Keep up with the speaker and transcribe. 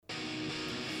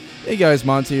Hey guys,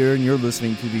 Monty here, and you're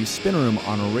listening to the Spin Room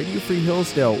on Radio Free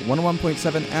Hillsdale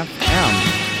 101.7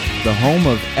 FM, the home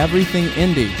of everything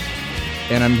indie.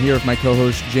 And I'm here with my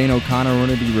co-host Jane O'Connor. We're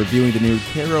going to be reviewing the new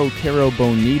Caro Caro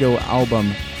Bonito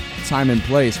album, Time and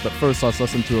Place. But first, let's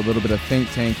listen to a little bit of Think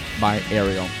Tank by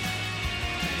Ariel.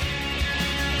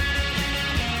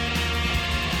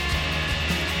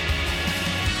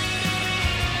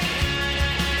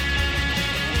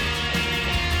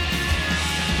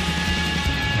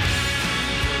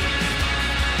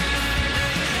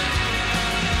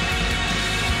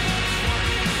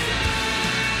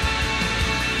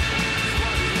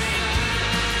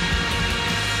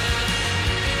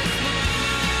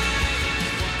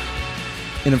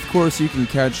 And of course, you can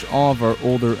catch all of our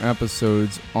older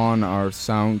episodes on our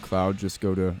SoundCloud. Just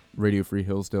go to Radio Free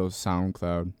Hillsdale's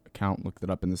SoundCloud account, look that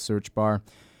up in the search bar.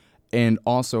 And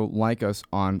also like us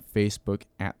on Facebook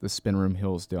at the Spin Room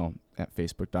Hillsdale at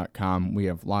facebook.com. We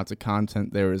have lots of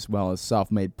content there, as well as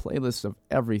self-made playlists of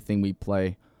everything we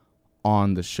play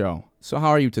on the show. So how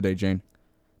are you today, Jane?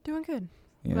 Doing good.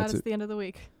 Yeah, Glad it's the end of the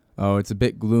week. Oh, it's a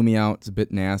bit gloomy out. It's a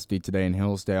bit nasty today in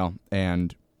Hillsdale.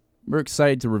 And we're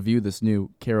excited to review this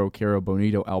new Caro Caro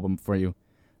Bonito album for you,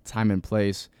 Time and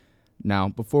Place. Now,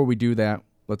 before we do that,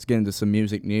 let's get into some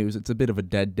music news. It's a bit of a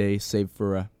dead day, save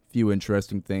for a few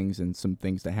interesting things and some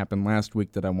things that happened last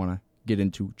week that I want to get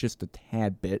into just a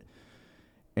tad bit.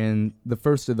 And the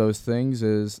first of those things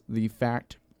is the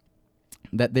fact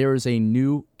that there is a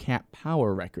new Cat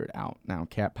Power record out. Now,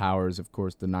 Cat Power is, of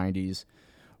course, the 90s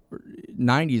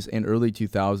and early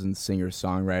 2000s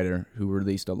singer-songwriter who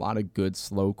released a lot of good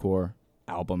slowcore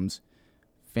albums,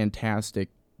 fantastic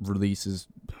releases.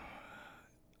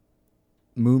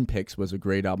 Moonpix was a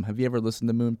great album. Have you ever listened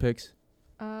to Moonpix?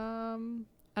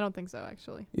 I don't think so,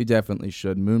 actually. You definitely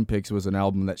should. Moonpix was an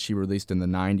album that she released in the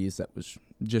 90s that was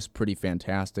just pretty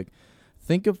fantastic.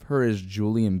 Think of her as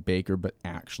Julian Baker, but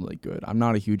actually good. I'm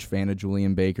not a huge fan of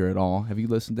Julian Baker at all. Have you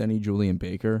listened to any Julian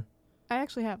Baker? I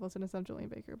actually have listened to some Julian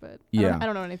Baker, but yeah. I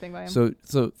don't know anything by him.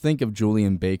 So think of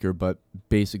Julian Baker, but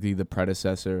basically the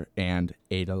predecessor and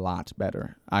a lot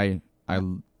better. I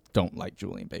don't like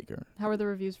Julian Baker. How are the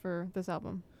reviews for this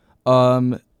album?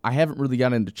 I haven't really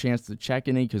gotten a chance to check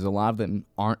any because a lot of them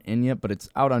aren't in yet, but it's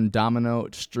out on Domino.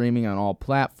 It's streaming on all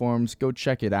platforms. Go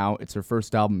check it out. It's her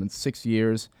first album in 6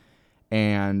 years,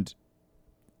 and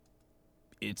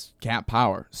it's Cat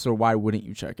Power, so why wouldn't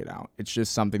you check it out? It's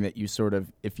just something that you sort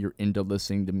of, if you're into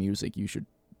listening to music, you should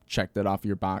check that off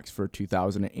your box for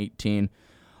 2018.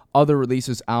 Other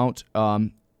releases out,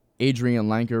 Adrienne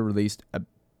Lenker released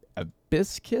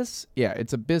Abysskiss? Yeah,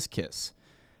 it's Abysskiss.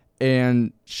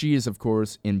 And she is, of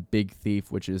course, in Big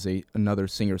Thief, which is another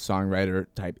singer-songwriter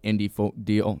type indie folk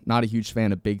deal. Not a huge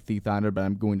fan of Big Thief either, but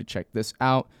I'm going to check this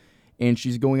out. And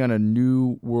she's going on a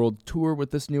new world tour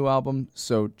with this new album,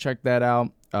 so check that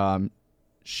out.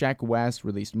 Shaq West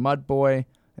released Mud Boy,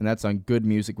 and that's on Good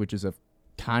Music, which is a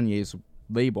Kanye's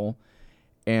label.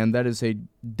 And that is a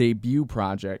debut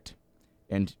project.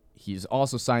 And he's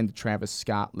also signed the Travis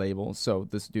Scott label, so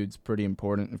this dude's pretty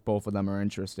important if both of them are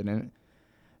interested in it.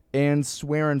 And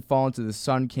Swear and Fall Into the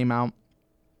Sun came out,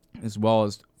 as well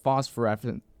as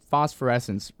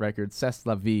Phosphorescence record, C'est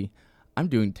La Vie. I'm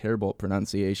doing terrible at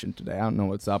pronunciation today. I don't know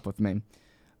what's up with me.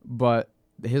 But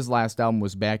his last album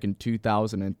was back in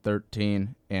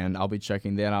 2013, and I'll be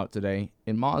checking that out today.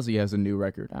 And Mozzie has a new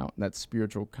record out. That's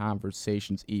Spiritual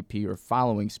Conversations EP, or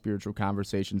Following Spiritual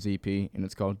Conversations EP, and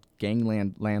it's called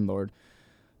Gangland Landlord.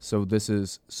 So this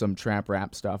is some trap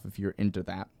rap stuff if you're into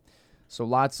that. So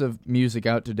lots of music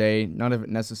out today. None of it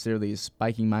necessarily is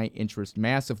spiking my interest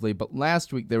massively, but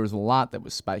last week there was a lot that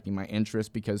was spiking my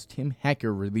interest because Tim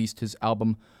Hecker released his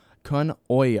album Kun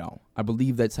Oyo. I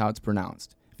believe that's how it's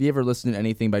pronounced. Have you ever listened to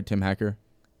anything by Tim Hecker?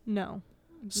 No,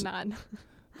 not.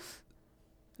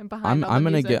 I'm behind. I'm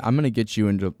gonna get you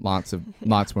into lots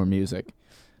more music.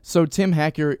 So Tim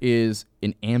Hecker is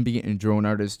an ambient and drone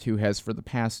artist who has, for the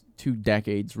past 2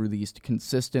 decades, released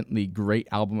consistently great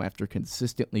album after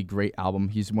consistently great album.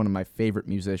 He's one of my favorite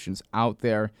musicians out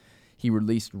there. He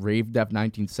released Rave Death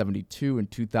 1972 in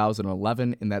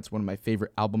 2011, and that's one of my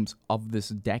favorite albums of this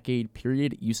decade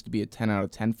period. It used to be a 10 out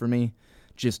of 10 for me.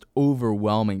 Just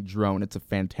overwhelming drone. It's a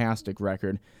fantastic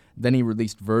record. Then he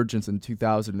released Virgins in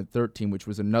 2013, which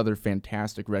was another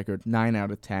fantastic record, 9 out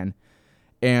of 10.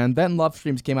 And then Love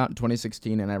Streams came out in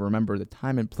 2016, and I remember the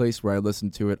time and place where I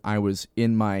listened to it. I was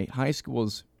in my high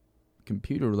school's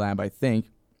computer lab, I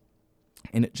think,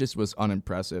 and it just was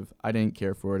unimpressive. I didn't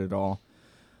care for it at all.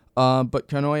 But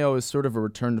Kun Oyo is sort of a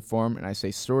return to form, and I say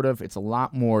sort of. It's a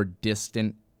lot more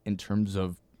distant in terms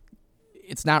of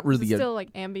it's not really Is it still like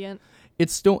ambient?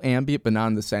 It's still ambient, but not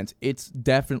in the sense. It's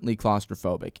definitely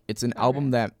claustrophobic. It's an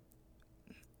album that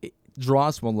it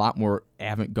draws from a lot more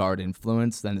avant-garde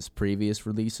influence than his previous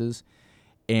releases,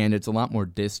 and it's a lot more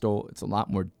distal. It's a lot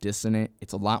more dissonant.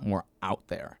 It's a lot more out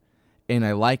there, and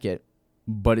I like it,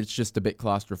 but it's just a bit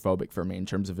claustrophobic for me in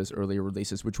terms of his earlier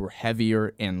releases, which were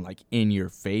heavier and like in your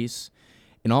face,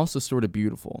 and also sort of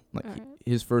beautiful. Like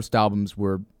his first albums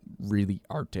were really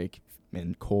arctic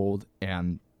and cold,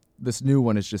 and this new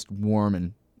one is just warm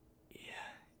and,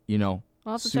 I'll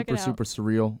have to check it out. super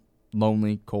surreal,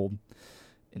 lonely, cold,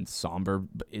 and somber.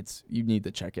 But you need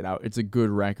to check it out. It's a good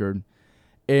record,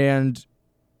 and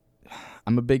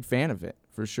I'm a big fan of it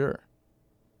for sure.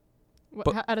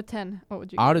 Out of 10, what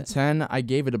would you? Out of 10, I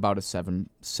gave it about a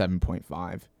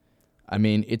 7.5. I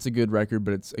mean, it's a good record,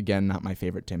 but it's again not my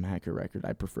favorite Tim Hecker record.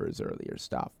 I prefer his earlier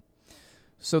stuff.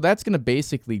 So that's going to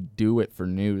basically do it for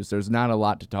news. There's not a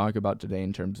lot to talk about today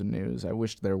in terms of news. I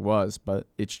wish there was, but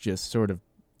it's just sort of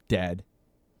dead.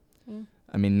 Yeah.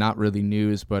 I mean, not really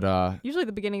news, but... usually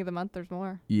the beginning of the month there's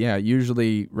more. Yeah,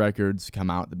 usually records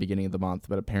come out at the beginning of the month,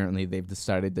 but apparently they've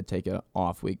decided to take an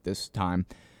off week this time.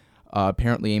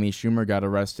 Apparently Amy Schumer got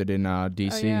arrested in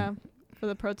D.C. Oh, yeah, for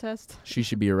the protest. She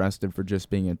should be arrested for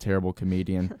just being a terrible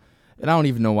comedian. And I don't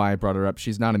even know why I brought her up.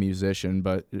 She's not a musician,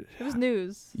 but... It was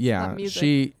news. Yeah, not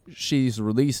music. she's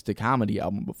released a comedy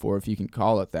album before, if you can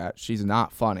call it that. She's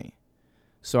not funny.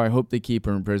 So I hope they keep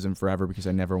her in prison forever because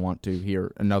I never want to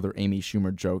hear another Amy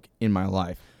Schumer joke in my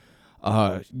life.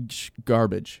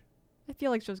 Garbage. I feel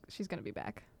like she's going to be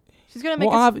back. She's going to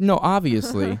make no,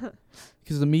 obviously.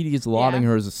 Because the media is lauding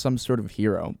her as some sort of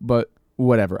hero. But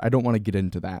whatever. I don't want to get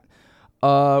into that.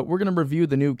 We're going to review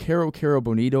the new Caro Caro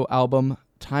Bonito album,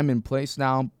 Time and Place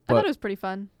now. I thought it was pretty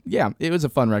fun. Yeah, it was a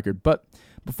fun record. But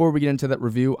before we get into that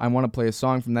review, I want to play a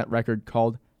song from that record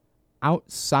called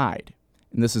Outside.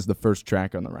 And this is the first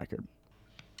track on the record.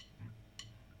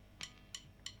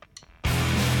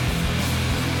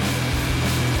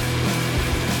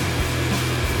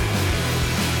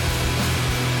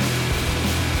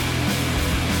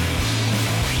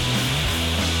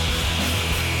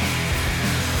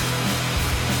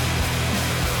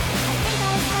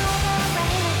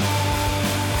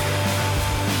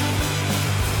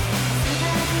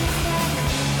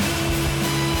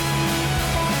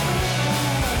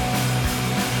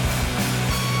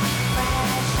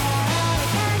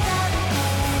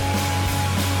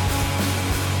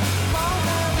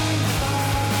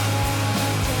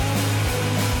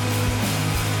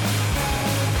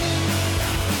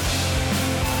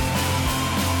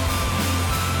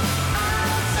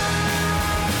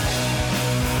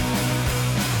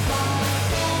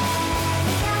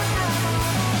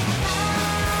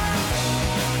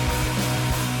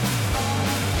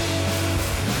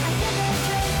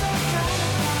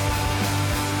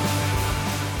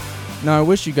 Now, I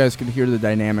wish you guys could hear the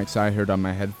dynamics I heard on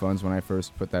my headphones when I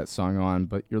first put that song on,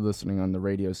 but you're listening on the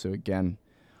radio, so again,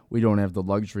 we don't have the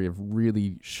luxury of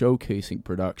really showcasing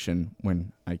production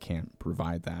when I can't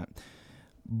provide that.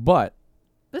 But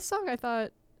this song, I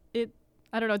thought,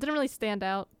 I don't know, it didn't really stand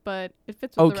out, but it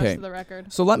fits with the rest of the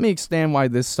record. So let me explain why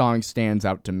this song stands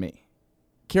out to me.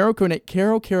 Caro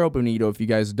Caro Bonito, if you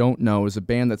guys don't know, is a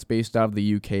band that's based out of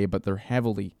the UK, but they're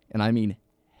heavily, and I mean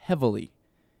heavily,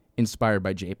 inspired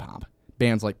by J-pop.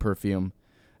 Bands like Perfume,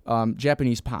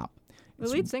 Japanese pop. The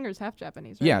lead singer's half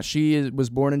Japanese, right? Yeah, she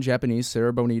was born in Japanese.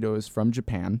 Sarah Bonito is from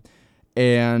Japan,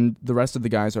 and the rest of the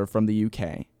guys are from the UK.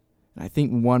 And I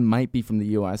think one might be from the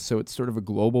US, so it's sort of a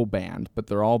global band, but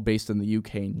they're all based in the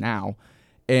UK now.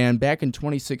 And back in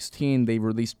 2016, they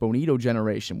released Bonito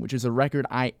Generation, which is a record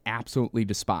I absolutely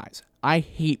despise. I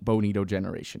hate Bonito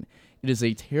Generation. It is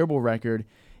a terrible record.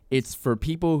 It's for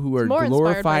people who are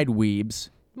glorified weebs.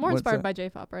 More inspired by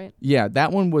J-pop, right? Yeah,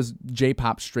 that one was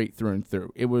J-pop straight through and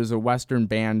through. It was a Western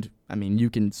band. I mean, you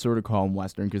can sort of call them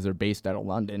Western because they're based out of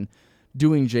London,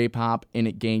 doing J-pop, and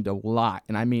it gained a lot,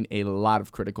 and I mean a lot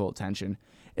of critical attention.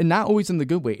 And not always in the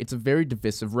good way. It's a very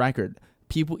divisive record.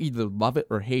 People either love it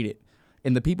or hate it.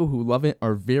 And the people who love it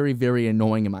are very, very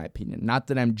annoying in my opinion. Not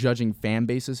that I'm judging fan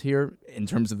bases here in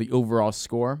terms of the overall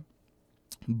score,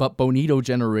 but Bonito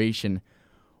Generation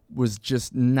was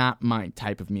just not my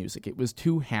type of music. It was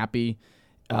too happy.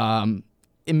 And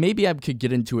maybe I could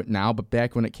get into it now, but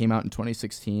back when it came out in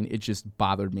 2016, it just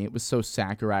bothered me. It was so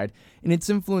saccharine. And it's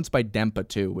influenced by Dempa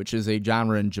too, which is a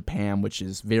genre in Japan which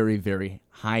is very, very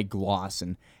high gloss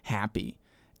and happy.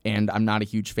 And I'm not a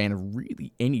huge fan of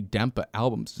really any Dempa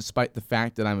albums, despite the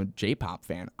fact that I'm a J-pop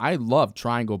fan. I love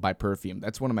Triangle by Perfume.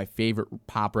 That's one of my favorite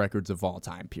pop records of all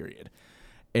time, period.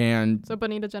 And so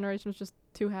Bonito Generation was just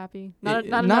too happy. Not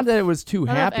that it was too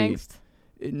happy.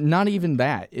 Not even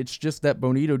that. It's just that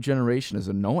Bonito Generation is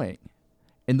annoying.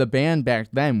 And the band back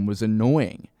then was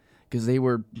annoying because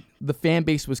the fan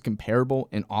base was comparable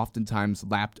and oftentimes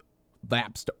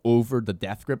lapsed over the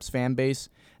Death Grips fan base.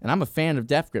 And I'm a fan of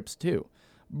Death Grips too.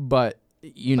 But, the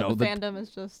fandom is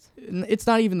just... It's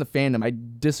not even the fandom. I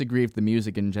disagree with the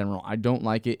music in general. I don't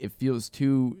like it. It feels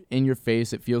too in your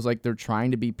face. It feels like they're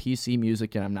trying to be PC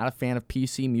music, and I'm not a fan of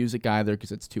PC music either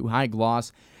because it's too high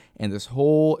gloss. And this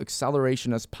whole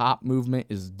accelerationist pop movement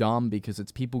is dumb because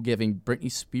it's people giving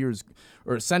Britney Spears,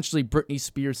 or essentially Britney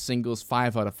Spears singles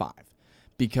 5 out of 5.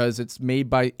 Because it's made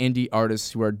by indie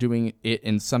artists who are doing it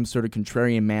in some sort of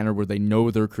contrarian manner where they know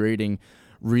they're creating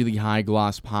really high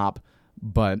gloss pop,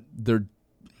 but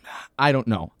I don't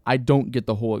know. I don't get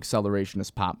the whole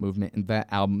accelerationist pop movement, and that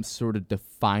album sort of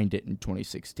defined it in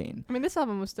 2016. I mean, this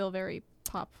album was still very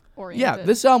pop-oriented. Yeah,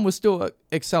 this album was still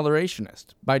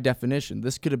accelerationist by definition.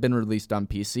 This could have been released on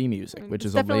PC Music, which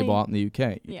is a label out in the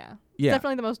UK. Yeah. It's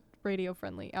definitely the most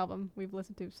radio-friendly album we've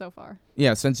listened to so far.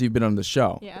 Yeah, since you've been on the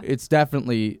show. Yeah. It's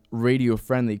definitely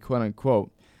radio-friendly,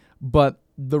 quote-unquote. But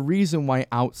the reason why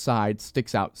Outside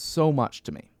sticks out so much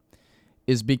to me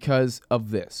is because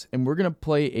of this. And we're going to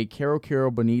play a Caro Caro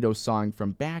Bonito song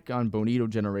from back on Bonito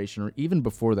Generation, or even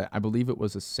before that. I believe it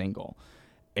was a single.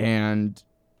 And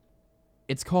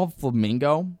it's called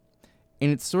Flamingo,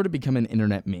 and it's sort of become an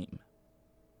internet meme.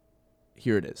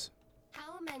 Here it is.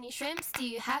 How many shrimps do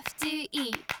you have to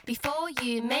eat before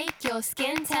you make your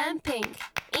skin turn pink?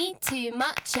 Eat too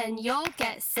much and you'll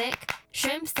get sick.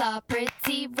 Shrimps are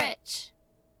pretty rich.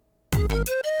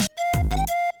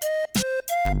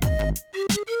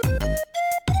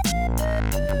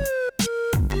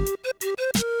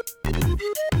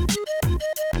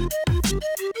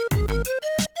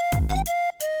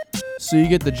 So you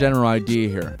get the general idea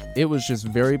here. It was just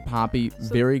very poppy,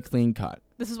 very clean cut.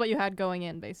 This is what you had going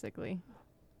in, basically.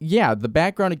 Yeah, the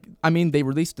background, they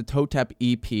released the Totep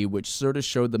EP, which sort of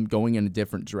showed them going in a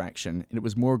different direction, and it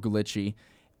was more glitchy,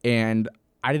 and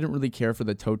I didn't really care for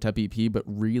the Totep EP, but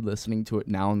re-listening to it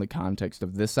now in the context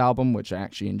of this album, which I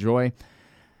actually enjoy,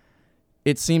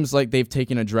 it seems like they've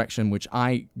taken a direction which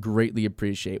I greatly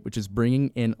appreciate, which is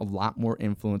bringing in a lot more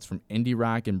influence from indie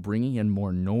rock and bringing in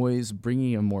more noise,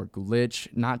 bringing in more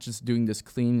glitch, not just doing this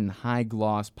clean and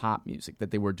high-gloss pop music that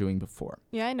they were doing before.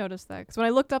 Yeah, I noticed that, because when I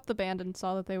looked up the band and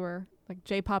saw that they were like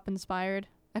J-pop inspired,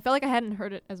 I felt like I hadn't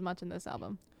heard it as much in this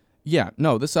album. Yeah,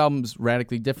 no, this album's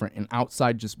radically different, and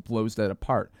Outside just blows that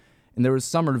apart. And there was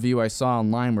some review I saw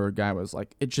online where a guy was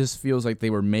like, it just feels like they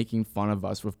were making fun of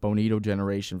us with Bonito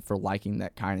Generation for liking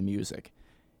that kind of music.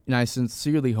 And I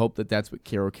sincerely hope that that's what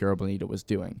Caro Caro Bonito was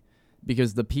doing.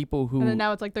 Because the people who... And then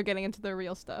now it's like they're getting into the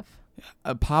real stuff.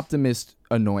 Poptimists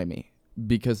annoy me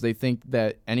because they think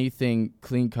that anything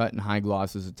clean-cut and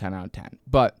high-gloss is a 10 out of 10.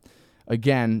 But,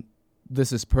 again,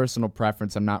 this is personal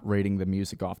preference. I'm not rating the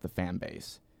music off the fan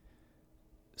base.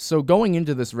 So going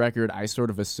into this record, I sort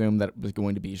of assumed that it was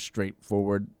going to be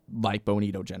straightforward, like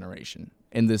Bonito Generation,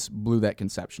 and this blew that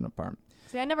conception apart.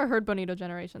 See, I never heard Bonito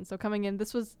Generation, so coming in,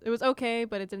 it was okay,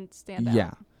 but it didn't stand out.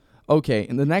 Yeah. Okay,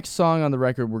 and the next song on the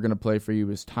record we're going to play for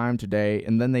you is Time Today,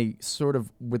 and then they sort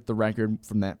of, with the record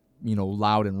from that,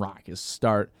 loud and raucous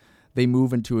start, they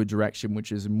move into a direction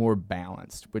which is more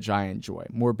balanced, which I enjoy.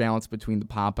 More balance between the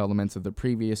pop elements of the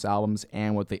previous albums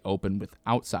and what they open with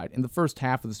Outside. And the first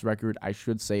half of this record, I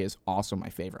should say, is also my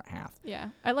favorite half.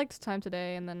 Yeah, I liked Time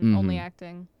Today and then Only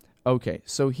Acting. Okay,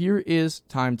 so here is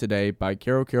Time Today by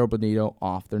Caro Caro Bonito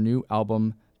off their new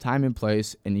album, Time and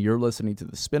Place, and you're listening to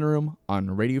The Spin Room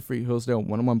on Radio Free Hillsdale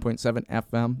 101.7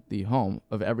 FM, the home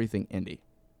of everything indie.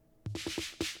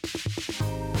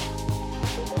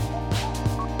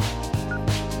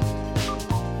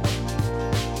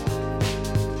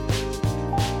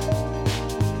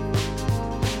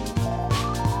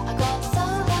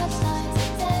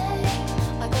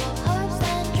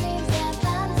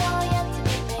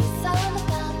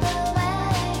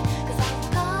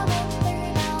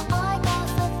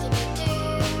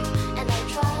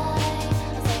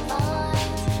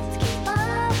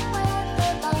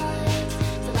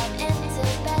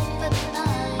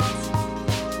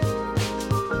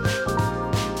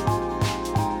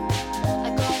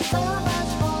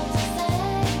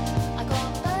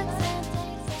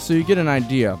 So you get an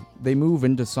idea. They move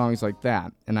into songs like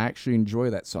that, and I actually enjoy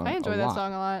that song. I enjoy that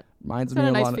song a lot. Reminds it's me got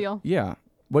a nice lot. Feel. Yeah.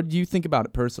 What do you think about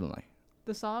it personally?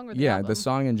 The song or the album? Yeah, the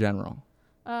song in general.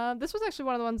 This was actually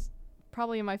one of the ones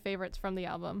probably in my favorites from the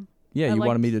album. Yeah, you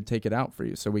wanted me to take it out for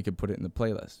you so we could put it in the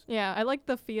playlist. Yeah, I liked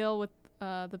the feel with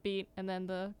the beat and then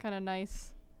the kind of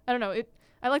nice. I don't know.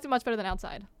 I liked it much better than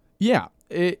Outside. Yeah,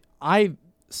 I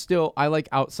still, I like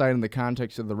Outside in the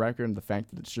context of the record and the fact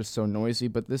that it's just so noisy,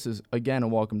 but this is, again, a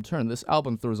welcome turn. This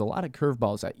album throws a lot of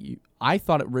curveballs at you. I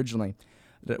thought originally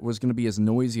that it was going to be as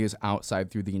noisy as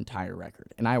Outside through the entire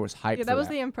record, and I was hyped for that was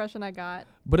the impression I got.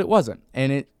 But it wasn't,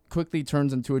 and it quickly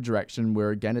turns into a direction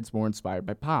where, again, it's more inspired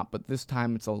by pop, but this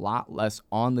time it's a lot less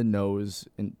on the nose,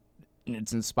 and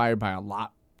it's inspired by a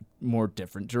lot more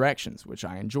different directions, which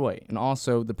I enjoy. And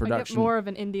also the production. I get more of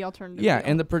an indie alternative. Yeah, feel.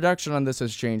 and the production on this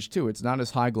has changed too. It's not as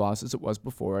high gloss as it was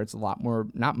before. It's a lot more,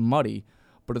 not muddy,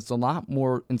 but it's a lot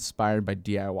more inspired by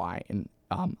DIY and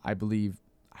I believe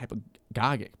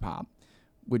hypnagogic pop,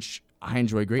 which I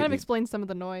enjoy greatly. Kind of explains some of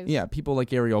the noise. Yeah, people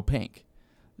like Ariel Pink.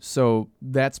 So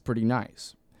that's pretty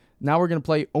nice. Now we're going to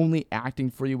play Only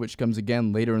Acting for You, which comes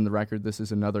again later in the record. This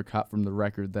is another cut from the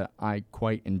record that I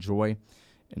quite enjoy.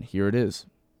 And here it is.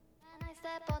 When I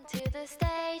step onto the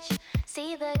stage,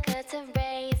 see the curtain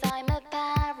raise, I'm a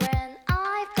parent,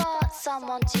 I've got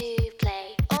someone to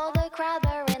play. All the crowd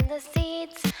are in the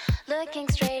seats, looking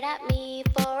straight at me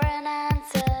for an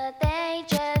answer. They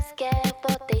just get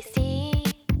what they see.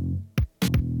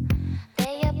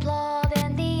 They applaud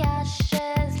in the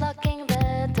ashes, locking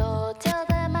the door till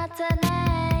the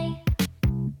matinee.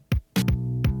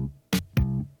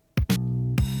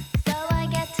 So I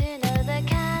get to know the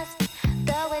cast,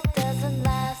 though it doesn't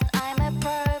last. I'm a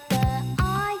pro, but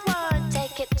I won't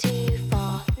take it too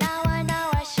far. Now I know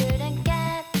I shouldn't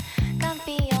get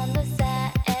comfy on the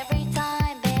set every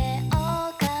time it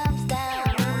all comes down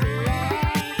in the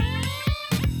end.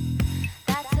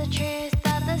 That's the truth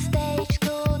that the stage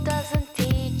school doesn't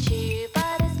teach you,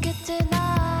 but it's good to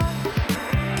know.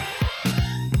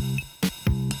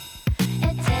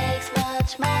 It takes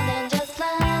much more than just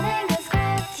learning the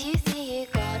script. You see, you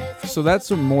gotta take So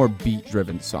that's a more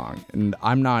beat-driven song, and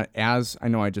I'm not as, I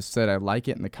know I just said I like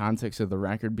it in the context of the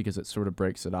record because it sort of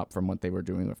breaks it up from what they were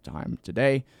doing with Time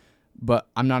Today, but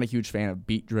I'm not a huge fan of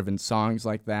beat-driven songs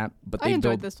like that. But I they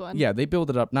enjoyed build, this one. Yeah, they build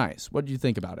it up nice. What did you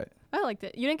think about it? I liked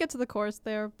it. You didn't get to the chorus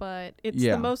there, but it's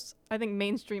Yeah. the most, I think,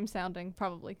 mainstream sounding,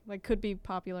 probably. Like, could be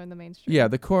popular in the mainstream. Yeah,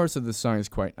 the chorus of the song is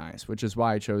quite nice, which is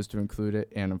why I chose to include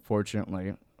it, and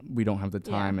unfortunately, we don't have the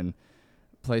time and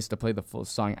place to play the full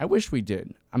song. I wish we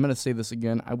did. I'm going to say this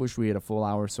again. I wish we had a full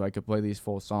hour so I could play these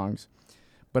full songs,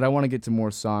 but I want to get to more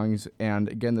songs, and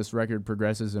again, this record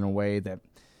progresses in a way that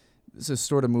this is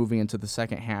sort of moving into the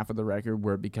second half of the record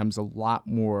where it becomes a lot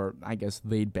more, I guess,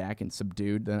 laid back and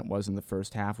subdued than it was in the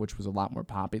first half, which was a lot more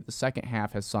poppy. The second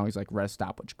half has songs like Rest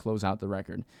Stop, which close out the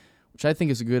record, which I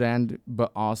think is a good end,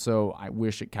 but also I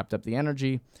wish it kept up the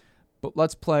energy. But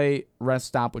let's play Rest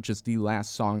Stop, which is the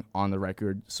last song on the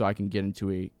record, so I can get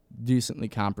into a decently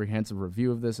comprehensive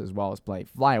review of this, as well as play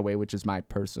Fly Away, which is my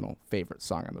personal favorite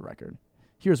song on the record.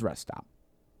 Here's Rest Stop.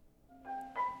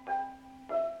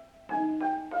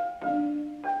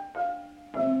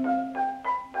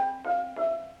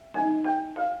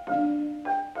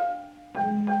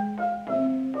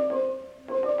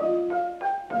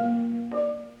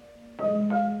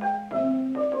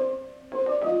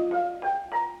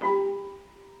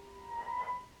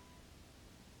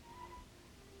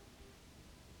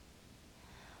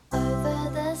 over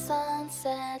the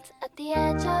sunset at the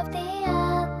edge of the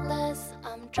Atlas.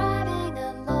 I'm driving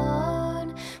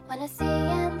alone when I see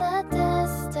in the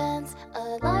distance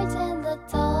a light in the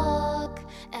dark.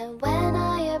 And when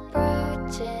I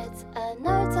approach it, a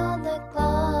note on the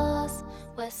glass.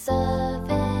 We're serving.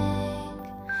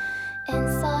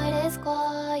 Inside is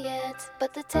quiet,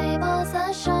 but the tables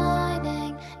are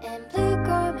shining in blue,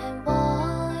 chrome, and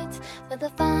white, with a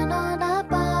fan on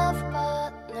above,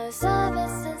 but no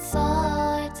service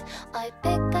inside. I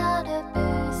pick out a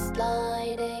boost,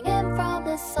 sliding in from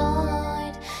the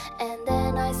side, and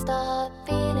then I start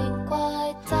feeling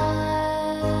quite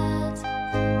tired.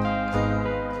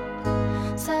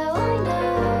 So I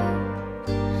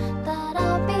know that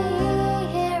I'll be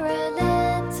here a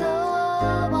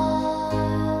little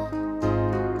while.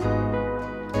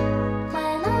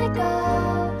 When I go,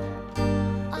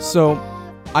 I'll So, never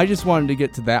I just wanted to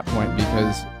get to that point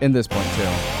because, in this point too,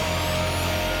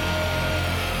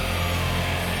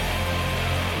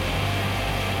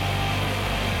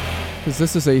 because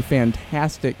this is a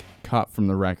fantastic cut from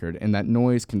the record, and that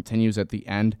noise continues at the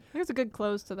end. I think it's a good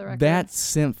close to the record. That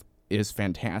synth is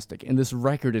fantastic, and this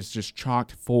record is just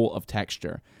chocked full of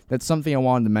texture. That's something I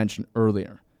wanted to mention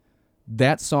earlier.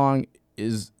 That song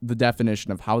is the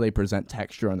definition of how they present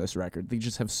texture on this record. They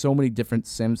just have so many different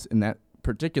synths. In that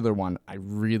particular one, I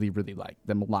really, really like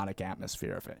the melodic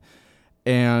atmosphere of it.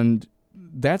 And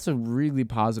that's a really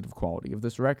positive quality of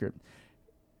this record.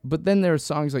 But then there are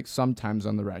songs like Sometimes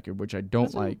on the record, which I don't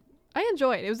This one like. I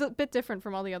enjoyed it. It was a bit different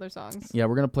from all the other songs. Yeah,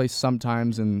 we're going to play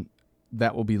Sometimes, and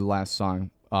that will be the last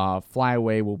song. Fly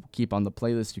Away will keep on the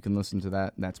playlist. You can listen to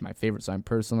that. That's my favorite song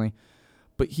personally.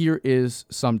 But here is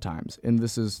Sometimes, and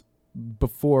this is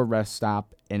before Rest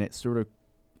Stop, and it sort of,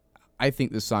 I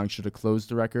think this song should have closed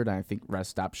the record, and I think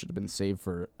Rest Stop should have been saved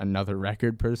for another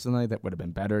record personally. That would have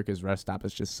been better because Rest Stop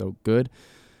is just so good.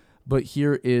 But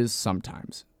here is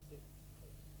Sometimes.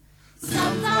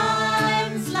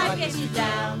 Sometimes life gets you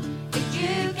down, but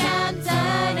you can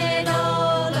turn it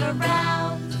all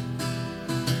around.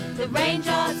 The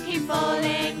raindrops keep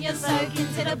falling, you're soaking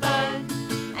to the bone,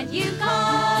 and you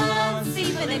can't see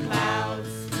for the clouds.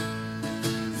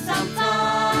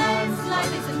 Sometimes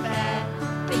life isn't fair,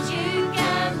 but you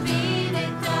can beat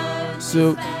it down.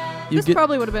 So This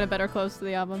probably would have been a better close to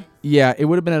the album. Yeah, it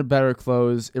would have been a better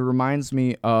close. It reminds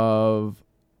me of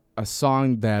a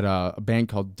song that a band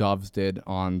called Doves did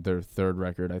on their third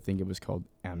record. I think it was called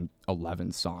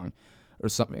M11 Song or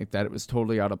something like that. It was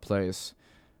totally out of place.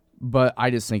 But I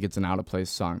just think it's an out of place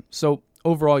song. So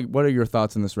overall, what are your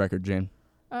thoughts on this record, Jane?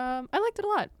 I liked it a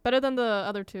lot. Better than the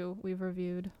other two we've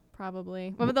reviewed,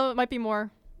 probably. Even though it might be more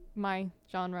my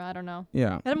genre, I don't know.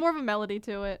 Yeah. It had more of a melody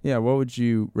to it. Yeah, what would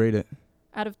you rate it?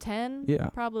 Out of 10? Yeah.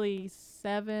 Probably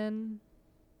 7.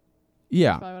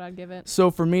 Yeah. That's probably what I'd give it. So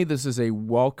for me, this is a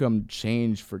welcome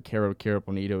change for Caro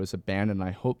Bonito as a band, and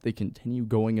I hope they continue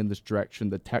going in this direction.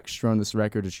 The texture on this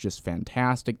record is just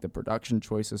fantastic. The production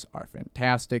choices are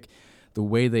fantastic. The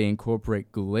way they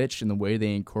incorporate glitch and the way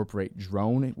they incorporate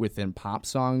drone within pop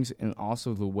songs, and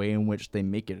also the way in which they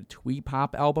make it a twee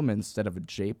pop album instead of a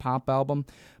J-pop album,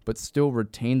 but still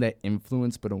retain that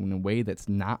influence, but in a way that's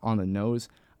not on the nose,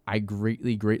 I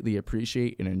greatly, greatly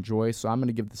appreciate and enjoy. So I'm going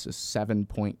to give this a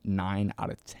 7.9 out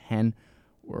of 10,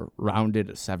 or rounded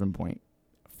a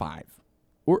 7.5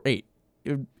 or 8.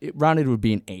 It rounded would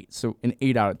be an 8, so an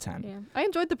 8 out of 10. Yeah, I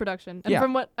enjoyed the production. And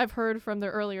from what I've heard from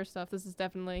their earlier stuff, this is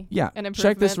definitely an improvement.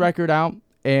 Check this record out,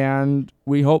 and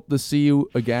we hope to see you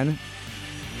again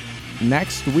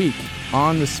next week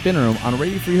on The Spin Room on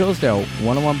Radio Free Hillsdale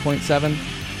 101.7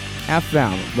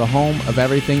 FM, the home of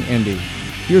everything indie.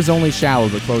 Here's Only Shallow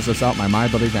to close us out by My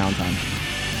Buddy Valentine.